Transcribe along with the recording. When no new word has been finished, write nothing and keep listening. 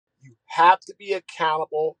have to be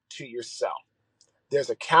accountable to yourself. There's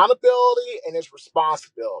accountability and there's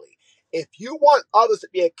responsibility. If you want others to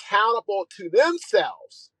be accountable to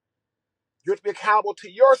themselves, you have to be accountable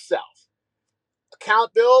to yourself.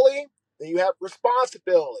 Accountability, then you have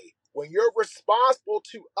responsibility. When you're responsible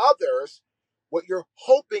to others, what you're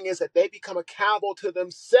hoping is that they become accountable to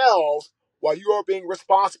themselves while you are being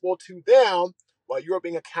responsible to them, while you are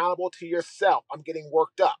being accountable to yourself. I'm getting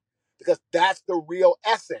worked up because that's the real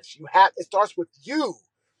essence. It starts with you.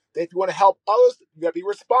 That if you want to help others, you gotta be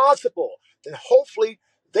responsible. Then hopefully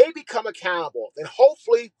they become accountable. Then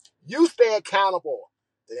hopefully you stay accountable.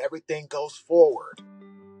 Then everything goes forward.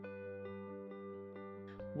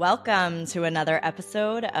 Welcome to another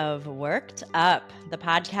episode of Worked Up, the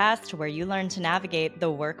podcast where you learn to navigate the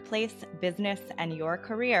workplace, business, and your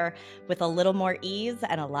career with a little more ease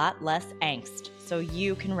and a lot less angst so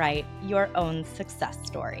you can write your own success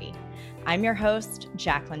story. I'm your host,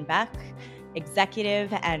 Jacqueline Beck,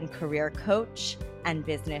 executive and career coach and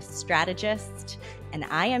business strategist, and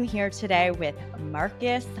I am here today with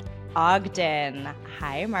Marcus Ogden.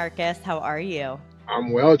 Hi, Marcus. How are you?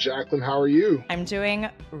 I'm well, Jacqueline. How are you? I'm doing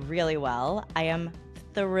really well. I am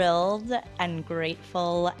thrilled and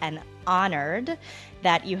grateful and honored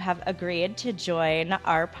that you have agreed to join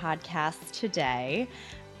our podcast today.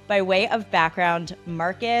 By way of background,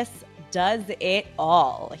 Marcus does it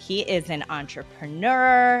all. He is an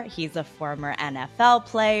entrepreneur. He's a former NFL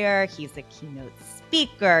player. He's a keynote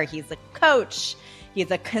speaker. He's a coach.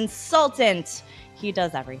 He's a consultant. He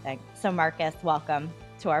does everything. So Marcus, welcome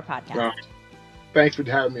to our podcast. Thanks for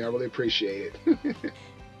having me. I really appreciate it.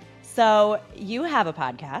 So you have a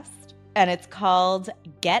podcast, and it's called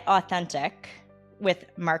Get Authentic with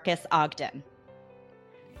Marcus Ogden.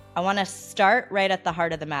 I want to start right at the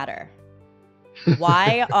heart of the matter.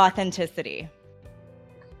 Why authenticity?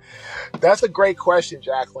 That's a great question,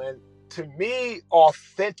 Jacqueline. To me,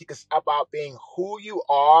 authentic is about being who you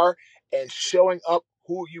are and showing up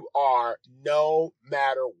who you are no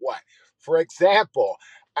matter what. For example,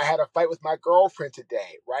 I had a fight with my girlfriend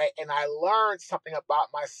today, right? And I learned something about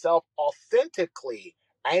myself authentically.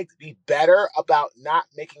 I need to be better about not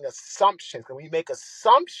making assumptions. When we make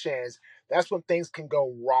assumptions, that's when things can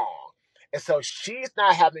go wrong. And so she's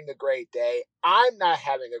not having a great day. I'm not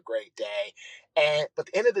having a great day. But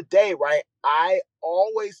at the end of the day, right, I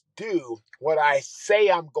always do what I say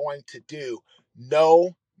I'm going to do,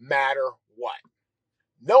 no matter what.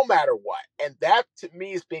 No matter what. And that to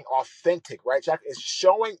me is being authentic, right, Jack? Is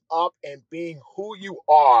showing up and being who you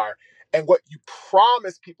are and what you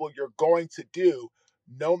promise people you're going to do,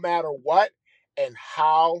 no matter what, and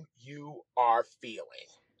how you are feeling.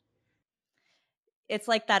 It's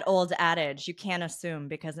like that old adage, you can't assume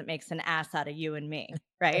because it makes an ass out of you and me,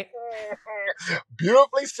 right?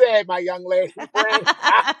 Beautifully said, my young lady.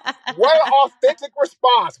 What an authentic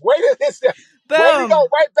response. Way to go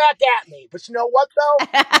right back at me. But you know what, though?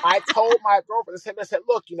 I told my girlfriend, I said,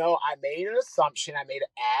 look, I made an assumption. I made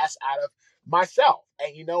an ass out of myself.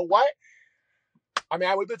 And you know what? I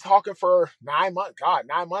mean, we've been talking for 9 months. God,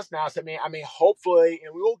 9 months now. So, hopefully,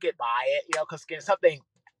 and we will get by it, because again, something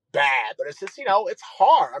bad, but it's just, it's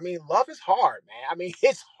hard. I mean, love is hard, man. I mean,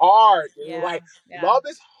 it's hard, dude. Love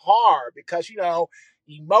is hard because,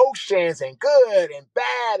 emotions and good and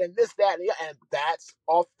bad and this, that, and that's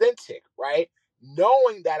authentic, right?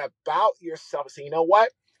 Knowing that about yourself. So, you know what?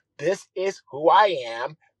 This is who I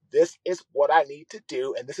am. This is what I need to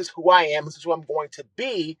do. And this is who I am. This is who I'm going to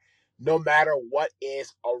be no matter what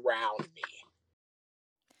is around me.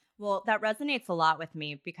 Well, that resonates a lot with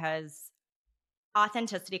me because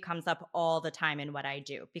authenticity comes up all the time in what I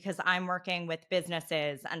do because I'm working with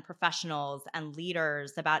businesses and professionals and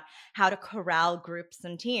leaders about how to corral groups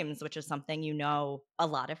and teams, which is something you know a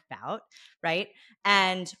lot about, right?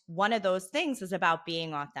 And one of those things is about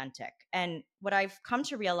being authentic. And what I've come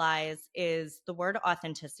to realize is the word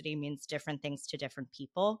authenticity means different things to different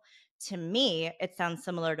people. To me, it sounds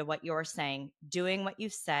similar to what you're saying, doing what you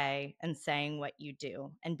say and saying what you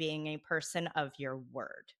do and being a person of your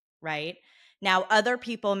word, right? Now, other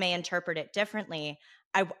people may interpret it differently.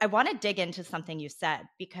 I want to dig into something you said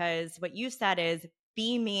because what you said is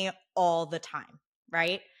be me all the time,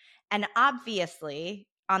 right? And obviously,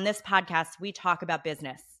 on this podcast, we talk about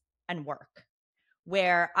business and work,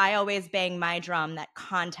 where I always bang my drum that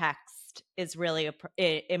context is really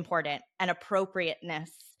important and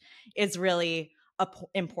appropriateness is really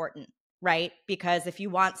important, right? Because if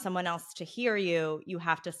you want someone else to hear you, you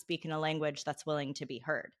have to speak in a language that's willing to be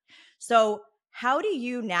heard. So how do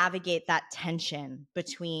you navigate that tension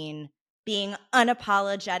between being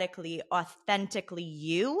unapologetically, authentically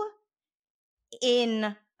you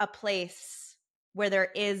in a place where there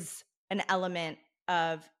is an element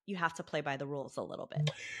of you have to play by the rules a little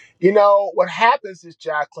bit. You know, what happens is,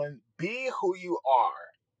 Jacqueline, be who you are,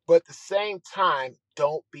 but at the same time,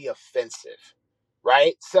 don't be offensive,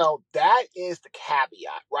 right? So that is the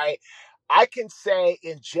caveat, right? I can say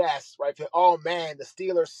in jest, right? Oh man, the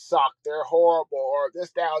Steelers suck. They're horrible. Or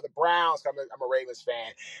this, that, or the Browns. I'm a Ravens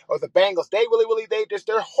fan. Or the Bengals.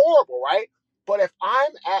 They're horrible, right? But if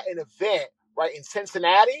I'm at an event, right, in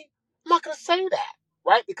Cincinnati, I'm not going to say that,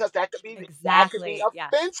 right? Because that could be Exactly.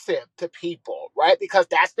 Yes. offensive to people, right? Because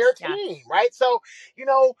that's their Yes. team, right? So, you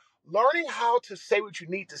know, learning how to say what you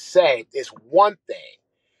need to say is one thing.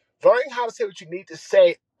 Learning how to say what you need to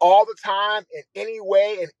say all the time in any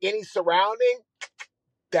way, in any surrounding,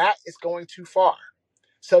 that is going too far.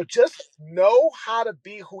 So just know how to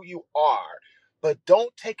be who you are, but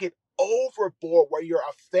don't take it overboard where you're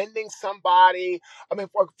offending somebody. I mean,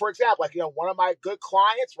 for example, like, one of my good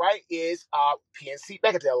clients, right, is PNC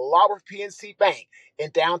Bank. I did a lot with PNC Bank in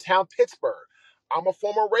downtown Pittsburgh. I'm a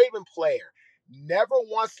former Raven player. Never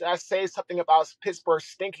once did I say something about Pittsburgh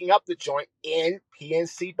stinking up the joint in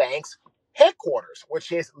PNC Bank's headquarters,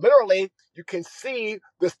 which is literally, you can see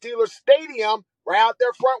the Steelers stadium right out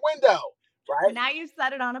their front window, right? Now you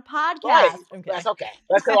said it on a Right. podcast. I'm That's kidding. okay.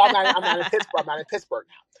 That's because I'm not in Pittsburgh. I'm not in Pittsburgh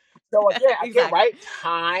now. So again, Exactly. right?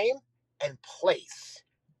 Time and place.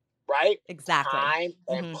 Right? Exactly. Time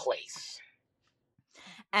and Hmm. place.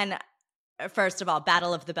 And first of all,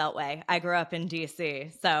 Battle of the Beltway. I grew up in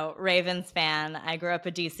DC. So, Ravens fan. I grew up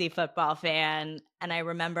a DC football fan. And I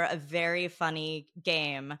remember a very funny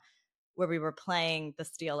game where we were playing the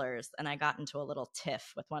Steelers and I got into a little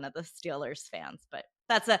tiff with one of the Steelers fans. But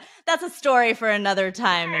that's a story for another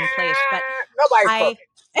time and place. But Nobody's I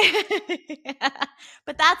perfect.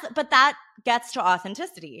 but that gets to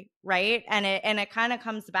authenticity, right? And it kind of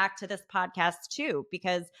comes back to this podcast too,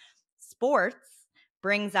 because sports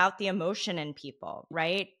brings out the emotion in people,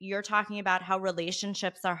 right? You're talking about how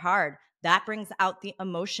relationships are hard. That brings out the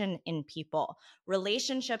emotion in people.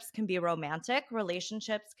 Relationships can be romantic,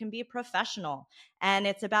 relationships can be professional, and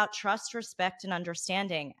it's about trust, respect, and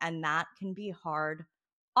understanding. And that can be hard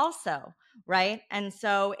also, right? And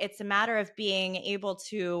so it's a matter of being able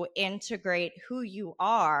to integrate who you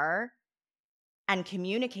are and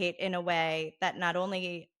communicate in a way that not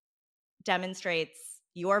only demonstrates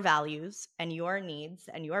your values and your needs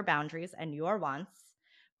and your boundaries and your wants,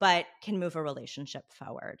 but can move a relationship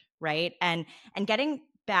forward, right? And getting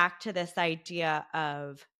back to this idea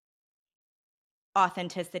of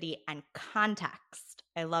authenticity and context.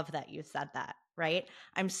 I love that you said that, right?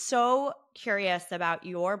 I'm so curious about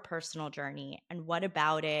your personal journey and what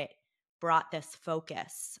about it brought this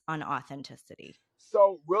focus on authenticity.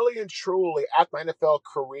 So really and truly, after my NFL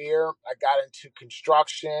career, I got into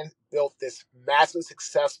construction, built this massively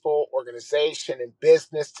successful organization and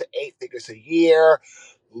business to 8 figures a year.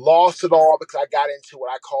 Lost it all because I got into what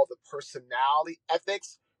I call the personality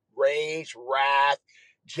ethics: rage, wrath,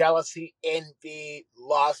 jealousy, envy,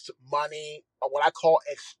 lust, money, or what I call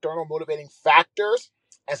external motivating factors.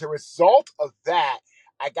 As a result of that,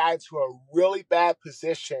 I got into a really bad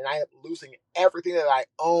position. I ended up losing everything that I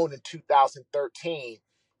owned in 2013.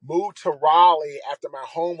 Moved to Raleigh after my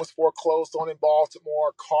home was foreclosed on in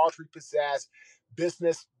Baltimore, cars repossessed,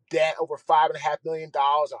 business debt over $5.5 million,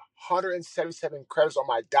 177 credits on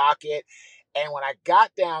my docket. And when I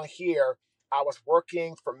got down here, I was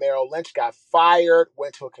working for Merrill Lynch, got fired,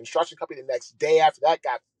 went to a construction company the next day after that,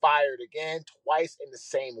 got fired again twice in the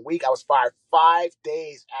same week. I was fired 5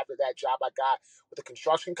 days after that job I got with a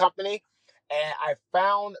construction company. And I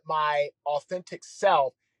found my authentic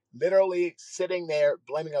self literally sitting there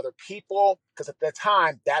blaming other people because at the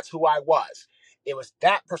time, that's who I was. It was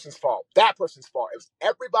that person's fault, that person's fault. It was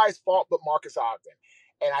everybody's fault but Marcus Ogden.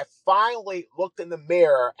 And I finally looked in the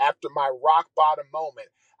mirror after my rock bottom moment.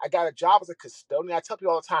 I got a job as a custodian. I tell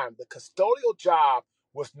people all the time, the custodial job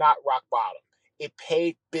was not rock bottom. It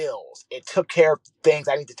paid bills. It took care of things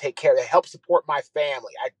I need to take care of. It helped support my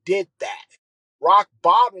family. I did that. Rock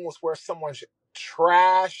bottom was where someone's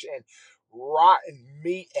trash and rotten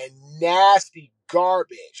meat and nasty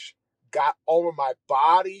garbage got over my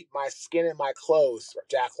body, my skin, and my clothes,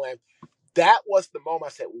 Jacqueline. That was the moment I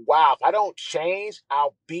said, wow, if I don't change,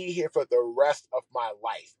 I'll be here for the rest of my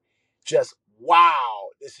life. Just, wow,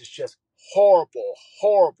 this is just horrible,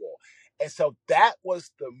 horrible. And so that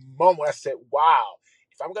was the moment I said, wow,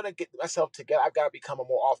 if I'm going to get myself together, I've got to become a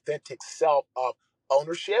more authentic self of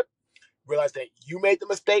ownership. Realize that you made the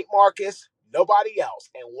mistake, Marcus, nobody else.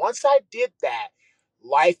 And once I did that,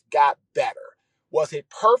 life got better. Was it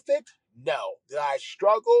perfect? No. Did I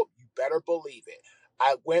struggle? You better believe it.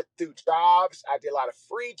 I went through jobs. I did a lot of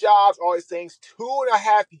free jobs, all these things.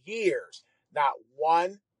 2.5 years, not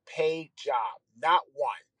one paid job, not one.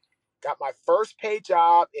 Got my first paid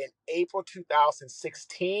job in April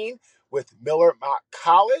 2016 with Miller Mock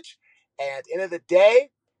College. And at the end of the day,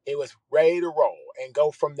 it was ready to roll and go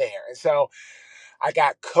from there. And so I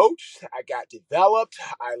got coached, I got developed,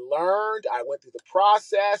 I learned, I went through the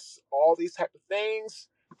process, all these type of things.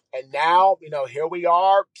 And now, here we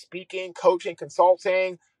are speaking, coaching,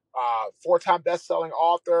 consulting, four-time best-selling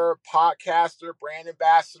author, podcaster, brand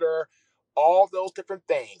ambassador, all those different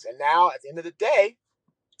things. And now at the end of the day,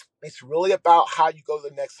 it's really about how you go to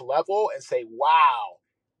the next level and say, wow,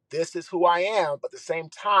 this is who I am. But at the same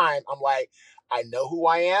time, I'm like, I know who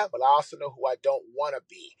I am, but I also know who I don't want to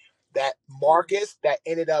be. That Marcus that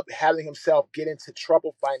ended up having himself get into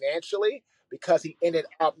trouble financially because he ended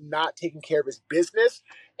up not taking care of his business,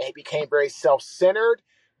 and he became very self-centered,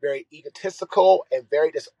 very egotistical, and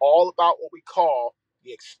very just all about what we call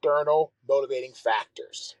the external motivating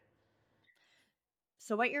factors.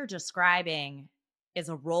 So, what you're describing is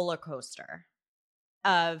a roller coaster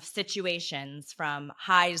of situations from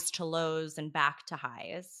highs to lows and back to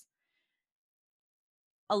highs.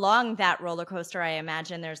 Along that roller coaster, I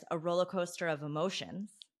imagine there's a roller coaster of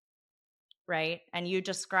emotions, right? And you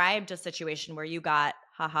described a situation where you got,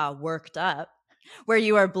 worked up, where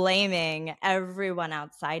you are blaming everyone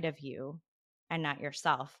outside of you and not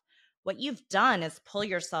yourself. What you've done is pull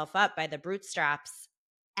yourself up by the bootstraps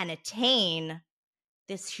and attain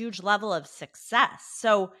this huge level of success.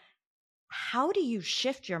 So, how do you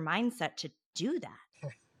shift your mindset to do that?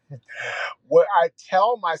 What I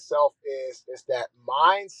tell myself is that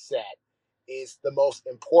mindset is the most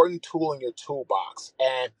important tool in your toolbox.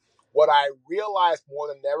 And what I realize more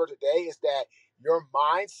than ever today is that your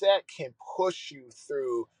mindset can push you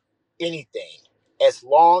through anything as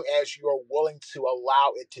long as you're willing to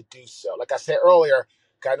allow it to do so. Like I said earlier,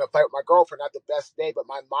 got in a fight with my girlfriend, not the best day, but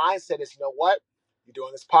my mindset is, you know what? You're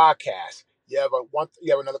doing this podcast. You have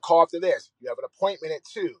another call after this. You have an appointment at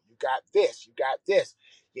 2. You got this. You got this.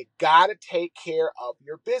 You got to take care of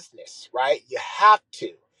your business, right? You have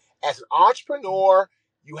to. As an entrepreneur,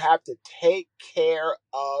 you have to take care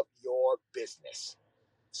of your business.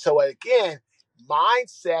 So again,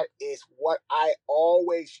 mindset is what I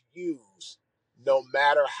always use no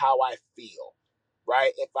matter how I feel,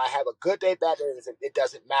 right? If I have a good day, bad day, it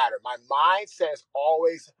doesn't matter. My mindset is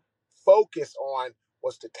always focused on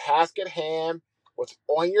what's the task at hand, what's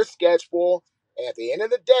on your schedule. And at the end of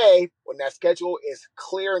the day, when that schedule is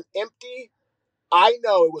clear and empty, I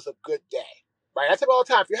know it was a good day, right? I tell people all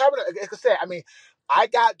the time, if you're having like I said, I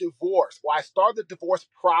got divorced. Well, I started the divorce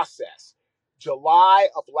process July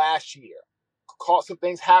of last year. Caught some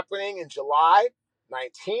things happening in July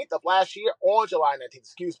 19th of last year, on July 19th,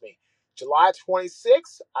 excuse me. July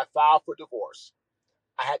 26th, I filed for divorce.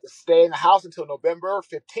 I had to stay in the house until November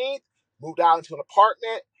 15th, moved out into an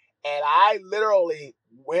apartment, and I literally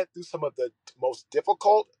went through some of the most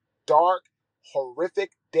difficult, dark,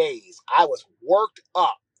 horrific days. I was worked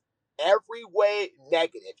up every way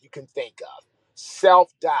negative you can think of.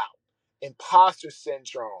 Self-doubt, imposter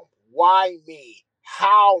syndrome, why me?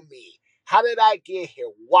 How me? How did I get here?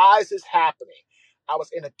 Why is this happening? I was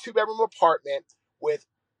in a 2-bedroom apartment with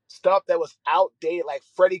stuff that was outdated, like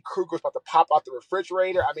Freddy Krueger was about to pop out the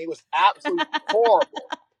refrigerator. It was absolutely horrible.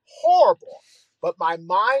 Horrible. But my I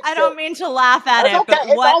mindset, don't mean to laugh at it's it, okay. but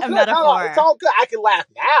It's what all a good. No, it's metaphor. all good. I can laugh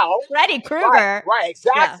now. Freddy Right, Krueger. right, Yeah.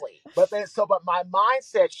 exactly. But my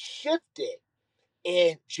mindset shifted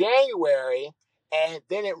in January, and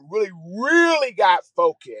then it really, really got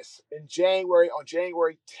focused in January, on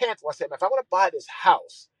January 10th, when I said, if I want to buy this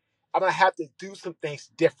house, I'm going to have to do some things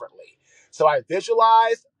differently. So I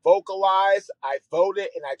visualized, vocalized, I voted,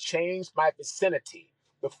 and I changed my vicinity.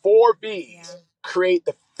 The 4 V's create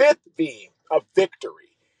the 5th V of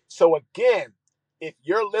victory. So again, if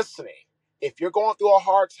you're listening, if you're going through a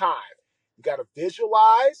hard time, you got to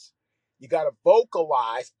visualize, you got to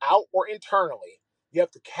vocalize out or internally. You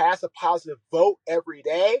have to cast a positive vote every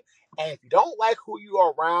day. And if you don't like who you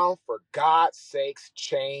are around, for God's sakes,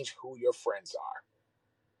 change who your friends are.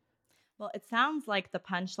 Well, it sounds like the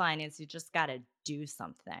punchline is you just got to do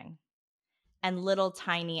something. And little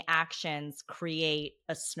tiny actions create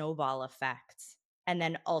a snowball effect and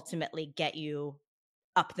then ultimately get you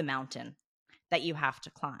up the mountain that you have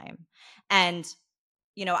to climb. And,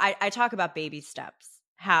 I talk about baby steps,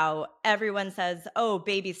 how everyone says, oh,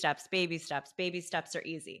 baby steps, baby steps, baby steps are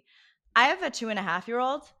easy. I have a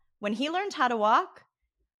 2.5-year-old. When he learned how to walk,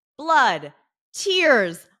 blood,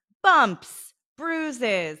 tears, bumps,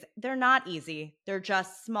 bruises, they're not easy. They're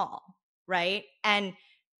just small, right? And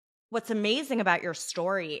What's amazing about your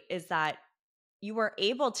story is that you were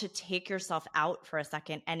able to take yourself out for a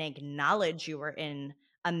second and acknowledge you were in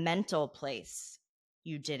a mental place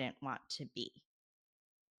you didn't want to be.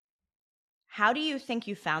 How do you think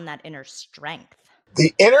you found that inner strength?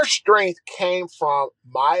 The inner strength came from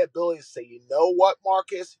my ability to say, you know what,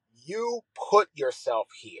 Marcus? You put yourself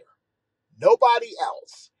here, nobody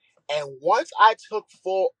else. And once I took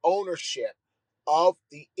full ownership of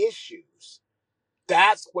the issues,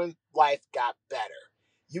 that's when life got better.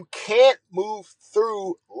 You can't move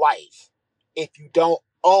through life if you don't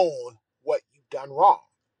own what you've done wrong.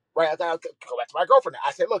 Right? I gotta go back to my girlfriend.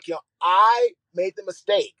 I said, look, I made the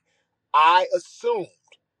mistake. I assumed.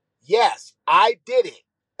 Yes, I did it.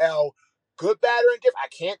 Good, bad, or indifferent. I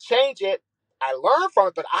can't change it. I learned from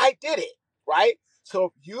it, but I did it. Right? So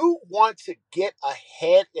if you want to get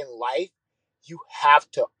ahead in life, you have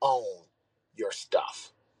to own your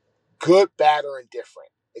stuff. Good, bad, or indifferent.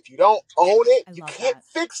 If you don't own it, I you love can't that.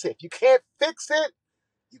 fix it. If you can't fix it,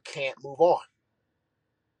 you can't move on.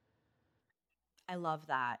 I love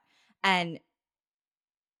that. And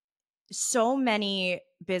so many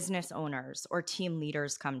business owners or team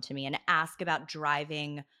leaders come to me and ask about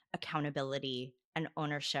driving accountability and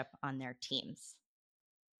ownership on their teams.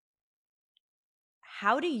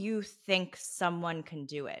 How do you think someone can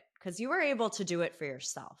do it? Because you were able to do it for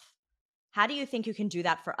yourself. How do you think you can do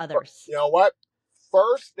that for others? You know what?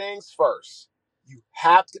 First things first, you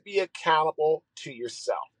have to be accountable to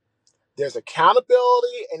yourself. There's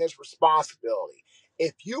accountability and there's responsibility.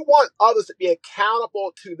 If you want others to be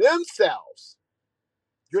accountable to themselves,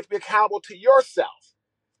 you have to be accountable to yourself.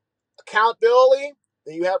 Accountability,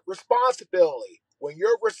 then you have responsibility. When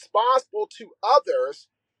you're responsible to others,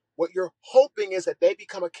 what you're hoping is that they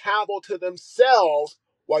become accountable to themselves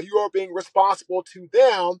while you are being responsible to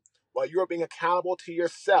them, while you are being accountable to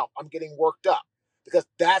yourself. I'm getting worked up because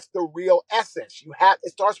that's the real essence.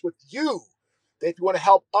 It starts with you. Then if you want to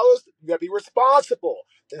help others, you got to be responsible.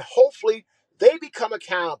 Then hopefully they become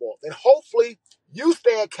accountable. Then hopefully you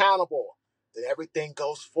stay accountable. Then everything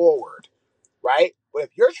goes forward, right? But if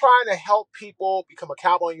you're trying to help people become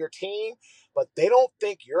accountable in your team, but they don't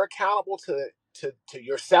think you're accountable to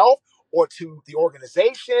yourself or to the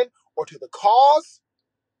organization or to the cause,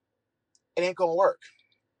 it ain't gonna work.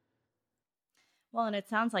 Well, and it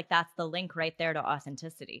sounds like that's the link right there to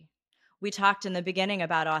authenticity. We talked in the beginning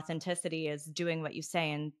about authenticity is doing what you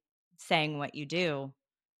say and saying what you do.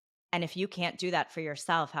 And if you can't do that for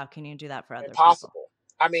yourself, how can you do that for other people? Impossible.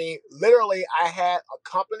 I mean, literally, I had a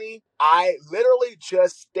company. I literally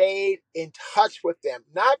just stayed in touch with them,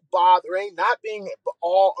 not bothering, not being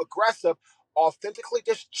all aggressive, authentically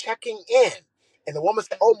just checking in. And the woman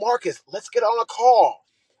said, "Oh, Marcus, let's get on a call."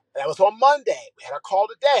 And that was on Monday. We had a call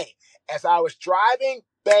today. As I was driving,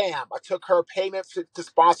 bam, I took her payment to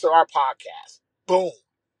sponsor our podcast. Boom,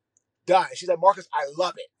 done. She said, Marcus, I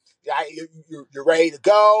love it. Yeah, you're ready to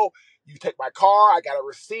go. You take my car. I got a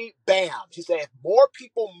receipt. Bam. She said, if more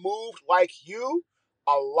people moved like you,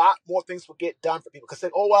 a lot more things will get done for people. Because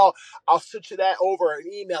oh, well, I'll send you that over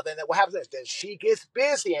an email. Then what happens is then she gets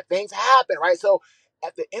busy and things happen, right? So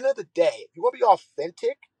at the end of the day, if you want to be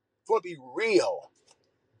authentic, if you want to be real,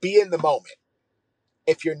 be in the moment.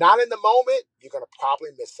 If you're not in the moment, you're going to probably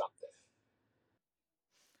miss something.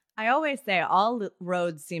 I always say all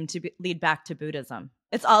roads seem to lead back to Buddhism.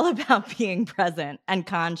 It's all about being present and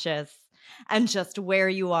conscious and just where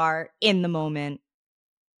you are in the moment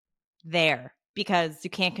there because you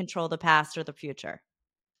can't control the past or the future.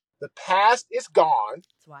 The past is gone.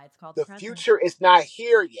 That's why it's called the The present. future is not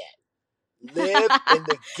here yet. Live in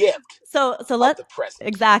the gift so of let the present.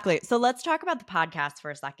 exactly. So let's talk about the podcast for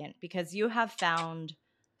a second because you have found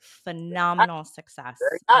Very nice. phenomenal Very success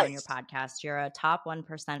doing your nice. podcast. You're a top 1%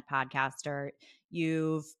 podcaster.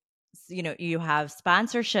 You've you have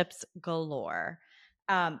sponsorships galore.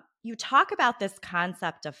 You talk about this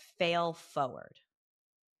concept of fail forward.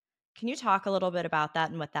 Can you talk a little bit about that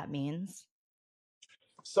and what that means?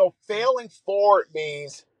 So failing forward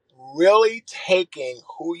means really taking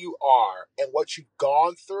who you are and what you've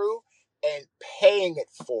gone through and paying it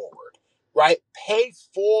forward, right? Pay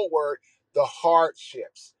forward the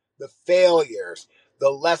hardships, the failures,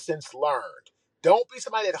 the lessons learned. Don't be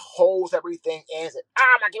somebody that holds everything in and says,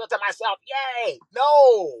 I'm going to give it to myself. Yay.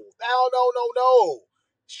 No, no, no, no, no.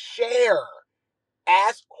 Share.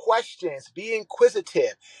 Ask questions, be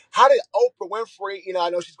inquisitive. How did Oprah Winfrey, I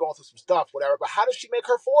know she's going through some stuff, whatever, but how does she make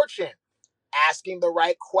her fortune? Asking the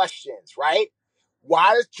right questions, right?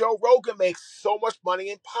 Why does Joe Rogan make so much money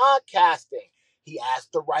in podcasting? He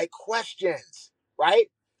asked the right questions, right?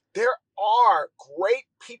 There are great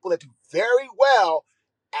people that do very well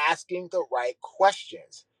asking the right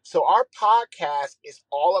questions. So our podcast is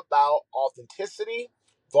all about authenticity,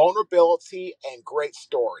 vulnerability, and great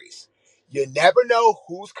stories. You never know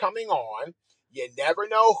who's coming on. You never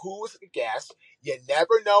know who's a guest. You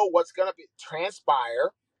never know what's going to be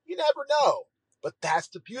transpire. You never know. But that's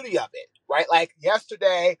the beauty of it, right? Like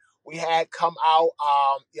yesterday, we had come out,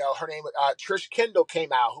 her name, Trish Kendall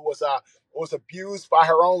came out, who was abused by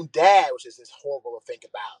her own dad, which is just horrible to think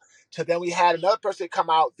about. So then we had another person come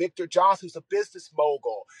out, Victor Johnson, who's a business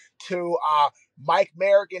mogul, to Mike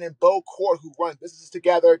Merrigan and Bo Court, who run businesses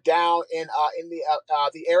together down in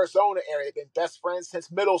the Arizona area. They've been best friends since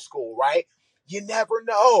middle school, right? You never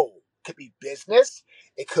know. It could be business.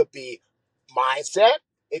 It could be mindset.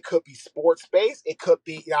 It could be sports based. It could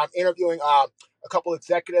be, I'm interviewing a couple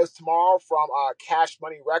executives tomorrow from Cash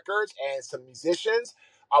Money Records and some musicians.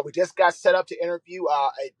 We just got set up to interview a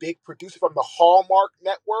big producer from the Hallmark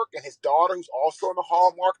Network and his daughter, who's also on the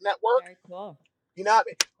Hallmark Network. Very cool. You know what I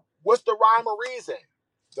mean? What's the rhyme or reason?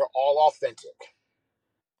 They're all authentic.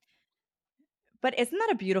 But isn't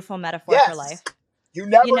that a beautiful metaphor for life? Yes. You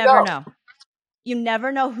never You never know. know. You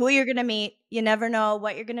never know who you're going to meet. You never know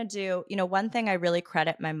what you're going to do. One thing I really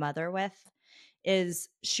credit my mother with is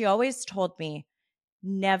she always told me,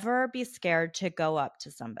 never be scared to go up to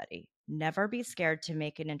somebody. Never be scared to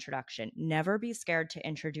make an introduction. Never be scared to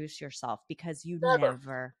introduce yourself because you Never.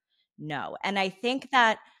 never know. And I think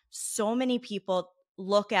that so many people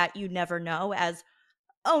look at you never know as,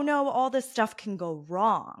 oh no, all this stuff can go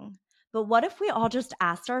wrong. But what if we all just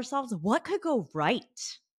asked ourselves, what could go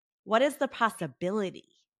right? What is the possibility?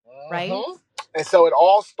 Right? Mm-hmm. And so it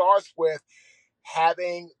all starts with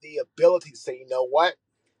having the ability to say, you know what?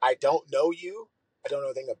 I don't know you. I don't know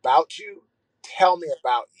anything about you. Tell me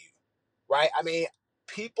about you. Right? I mean,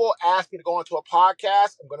 people ask me to go into a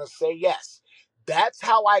podcast. I'm going to say yes. That's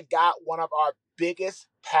how I got one of our biggest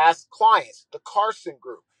past clients, the Carson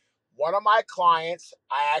Group. One of my clients,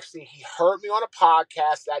 he heard me on a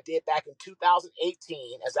podcast that I did back in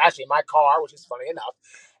 2018. It's actually in my car, which is funny enough.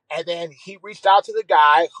 And then he reached out to the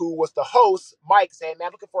guy who was the host, Mike, saying, man,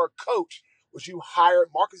 I'm looking for a coach. Would you hire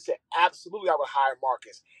Marcus? He said, absolutely, I would hire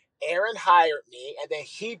Marcus. Aaron hired me, and then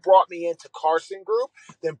he brought me into Carson Group,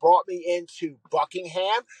 then brought me into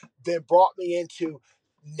Buckingham, then brought me into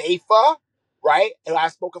NAFA, right? And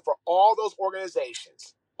I've spoken for all those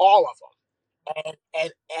organizations, all of them. And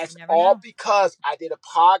You it's never all know. because I did a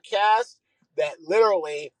podcast that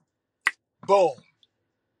literally, boom.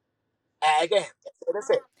 And again, that's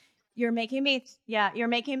it. You're making me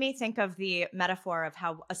think of the metaphor of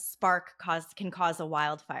how a spark can cause a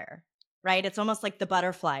wildfire, right? It's almost like the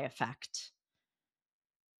butterfly effect,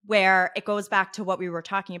 where it goes back to what we were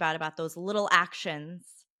talking about those little actions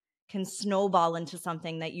can snowball into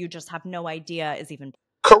something that you just have no idea is even.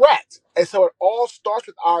 Correct. And so it all starts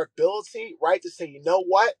with our ability, right, to say, you know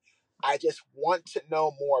what? I just want to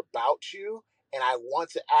know more about you, and I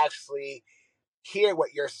want to actually hear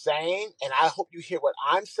what you're saying, and I hope you hear what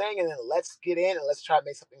I'm saying, and then let's get in and let's try to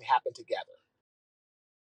make something happen together.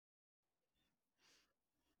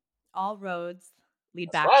 All roads lead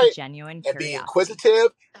That's back to right. genuine And be curiosity.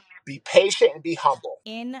 inquisitive, be patient, and be humble.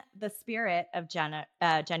 In the spirit of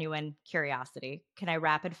genuine curiosity, can I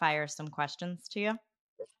rapid fire some questions to you?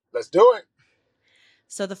 Let's do it.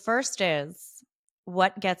 So the first is,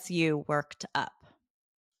 what gets you worked up?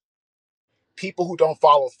 People who don't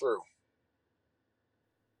follow through.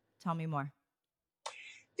 Tell me more.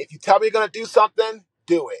 If you tell me you're going to do something,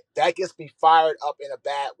 do it. That gets me fired up in a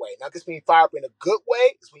bad way. Not gets me fired up in a good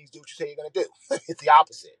way. It's when you do what you say you're going to do. It's the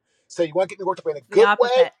opposite. So you want to get me worked up in a It's the good way,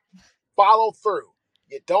 opposite. follow through.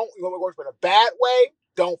 You want to work up in a bad way,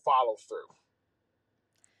 don't follow through.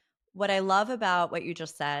 What I love about what you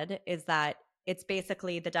just said is that it's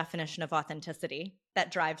basically the definition of authenticity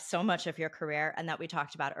that drives so much of your career and that we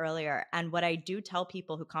talked about earlier. And what I do tell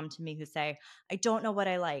people who come to me who say, I don't know what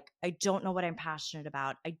I like, I don't know what I'm passionate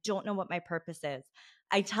about, I don't know what my purpose is,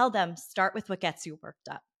 I tell them, start with what gets you worked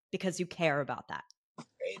up because you care about that.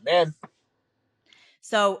 Amen.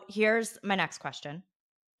 So here's my next question.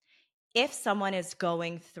 If someone is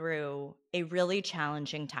going through a really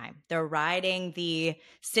challenging time, they're riding the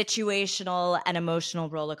situational and emotional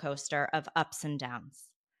roller coaster of ups and downs,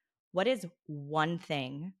 what is one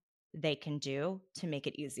thing they can do to make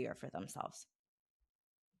it easier for themselves?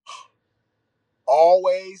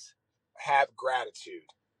 Always have gratitude.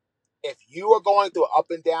 If you are going through an up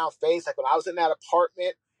and down phase, like when I was in that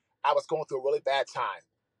apartment, I was going through a really bad time.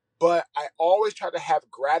 But I always try to have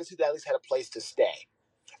gratitude that I at least had a place to stay.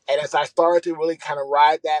 And as I started to really kind of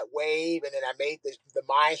ride that wave, and then I made the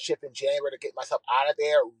mind shift in January to get myself out of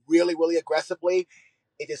there really, really aggressively,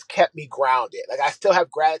 it just kept me grounded. Like I still have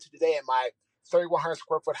gratitude today in my 3,100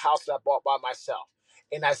 square foot house that I bought by myself.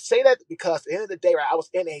 And I say that because at the end of the day, right, I was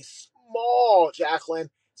in a small, Jacqueline,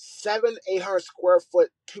 800 square foot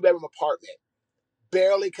 2 bedroom apartment.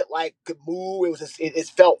 Barely could move. It was just, it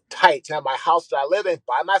felt tight. Now my house that I live in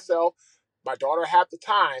by myself, my daughter half the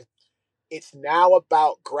time. It's now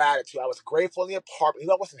about gratitude. I was grateful in the apartment. Even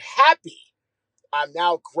though I wasn't happy, I'm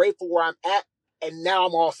now grateful where I'm at, and now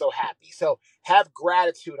I'm also happy. So have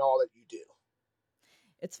gratitude in all that you do.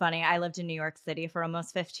 It's funny. I lived in New York City for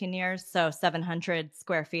almost 15 years, so 700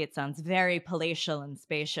 square feet sounds very palatial and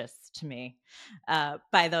spacious to me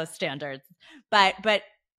by those standards. But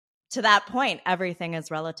to that point, everything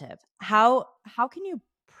is relative. How can you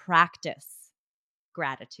practice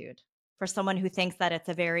gratitude for someone who thinks that it's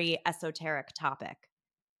a very esoteric topic?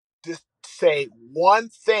 Just say one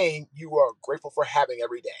thing you are grateful for having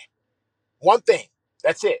every day. One thing.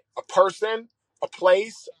 That's it. A person, a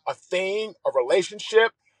place, a thing, a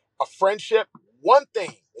relationship, a friendship. One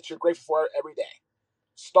thing that you're grateful for every day.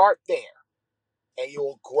 Start there, and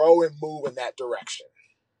you'll grow and move in that direction.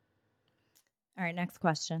 All right, next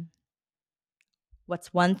question.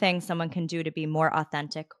 What's one thing someone can do to be more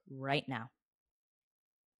authentic right now?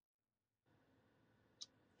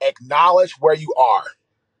 Acknowledge where you are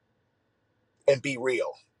and be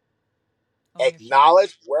real. Own your shit.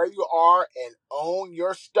 Acknowledge where you are and own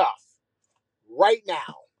your stuff right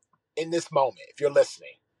now in this moment if you're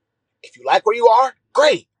listening. If you like where you are,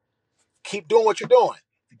 great. Keep doing what you're doing.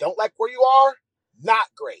 If you don't like where you are, not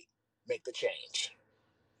great. Make the change.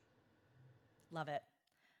 Love it.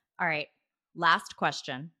 All right, last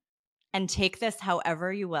question. And take this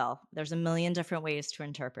however you will. There's a million different ways to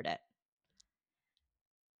interpret it.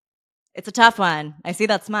 It's a tough one. I see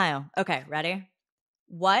that smile. Okay, ready?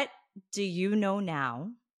 What do you know now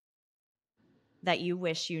that you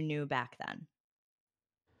wish you knew back then?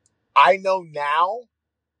 I know now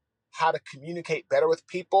how to communicate better with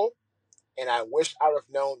people, and I wish I would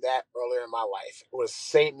have known that earlier in my life. It would have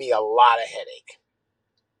saved me a lot of headache.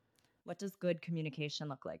 What does good communication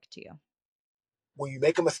look like to you? When you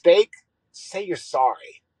make a mistake, say you're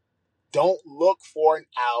sorry. Don't look for an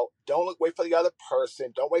out. Wait for the other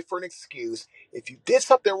person. Don't wait for an excuse. If you did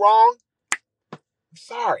something wrong, I'm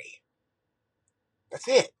sorry. That's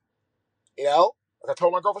it. Like I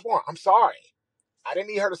told my girlfriend before, I'm sorry. I didn't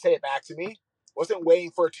need her to say it back to me. Wasn't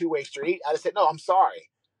waiting for a two-way street. I just said, no, I'm sorry.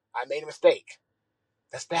 I made a mistake.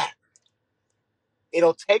 That's that.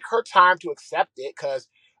 It'll take her time to accept it because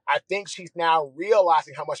I think she's now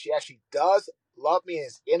realizing how much she actually does love me and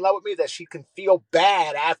is in love with me, that she can feel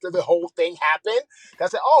bad after the whole thing happened. I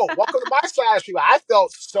said, oh, welcome to my side of the street. I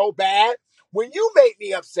felt so bad when you made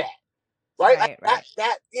me upset. Right? Like Right,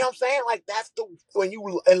 right. you know what I'm saying? Like when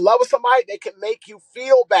you in love with somebody, they can make you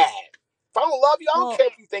feel bad. If I don't love you, I don't Well, care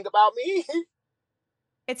if you think about me.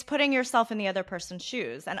 it's putting yourself in the other person's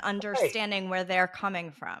shoes and Right. understanding where they're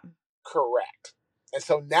coming from. Correct. And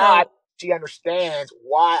so now So, she understands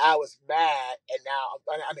why I was mad. And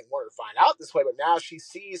now I didn't want her to find out this way, but now she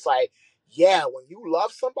sees like, yeah, when you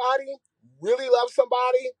love somebody, really love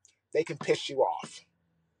somebody, they can piss you off.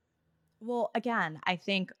 well, again, I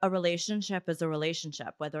think a relationship is a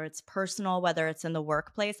relationship, whether it's personal, whether it's in the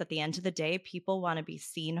workplace. At the end of the day, people want to be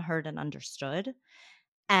seen, heard, and understood.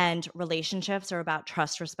 And relationships are about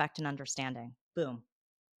trust, respect, and understanding. Boom.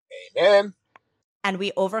 Amen. And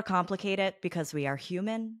we overcomplicate it because we are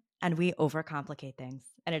human and we overcomplicate things.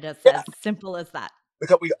 And it is Yeah, as simple as that.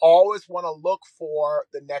 because we always want to look for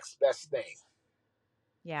the next best thing,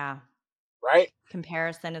 Yeah. right?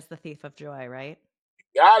 Comparison is the thief of joy, right?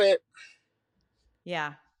 Got it.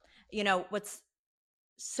 Yeah. What's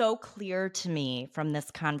so clear to me from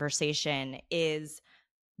this conversation is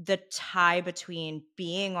the tie between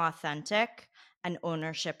being authentic and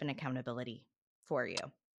ownership and accountability for you.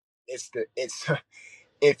 It's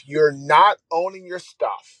if you're not owning your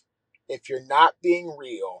stuff, if you're not being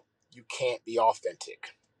real, you can't be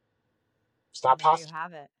authentic. It's And not there you possible.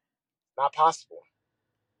 have it. Not possible.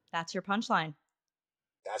 That's your punchline.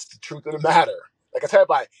 That's the truth of the matter. Like I tell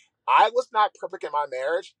everybody, I was not perfect in my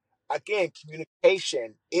marriage. Again,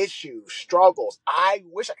 communication, issues, struggles. I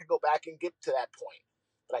wish I could go back and get to that point,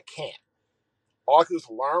 but I can't. All I can do is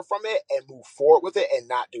learn from it and move forward with it and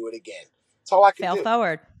not do it again. That's all I can Fail do.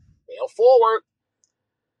 forward. Fail forward.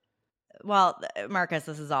 Well, Marcus,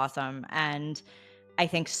 this is awesome. And I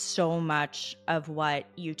think so much of what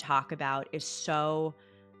you talk about is so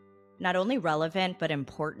not only relevant, but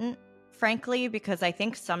important, frankly, because I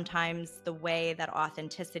think sometimes the way that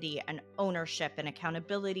authenticity and ownership and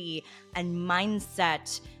accountability and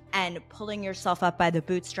mindset and pulling yourself up by the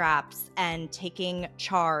bootstraps and taking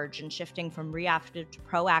charge and shifting from reactive to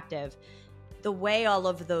proactive, the way all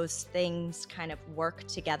of those things kind of work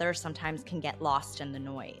together sometimes can get lost in the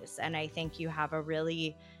noise. And I think you have a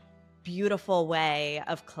really beautiful way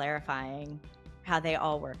of clarifying how they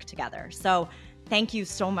all work together. So thank you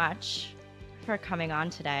so much for coming on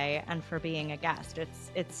today and for being a guest.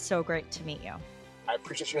 It's so great to meet you. I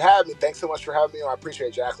appreciate you having me. Thanks so much for having me. I appreciate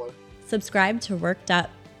it, Jacqueline. Subscribe to Worked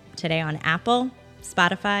Up today on Apple,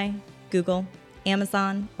 Spotify, Google,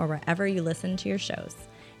 Amazon, or wherever you listen to your shows.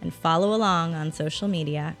 And follow along on social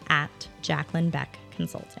media at Jacqueline Beck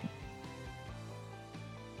Consulting.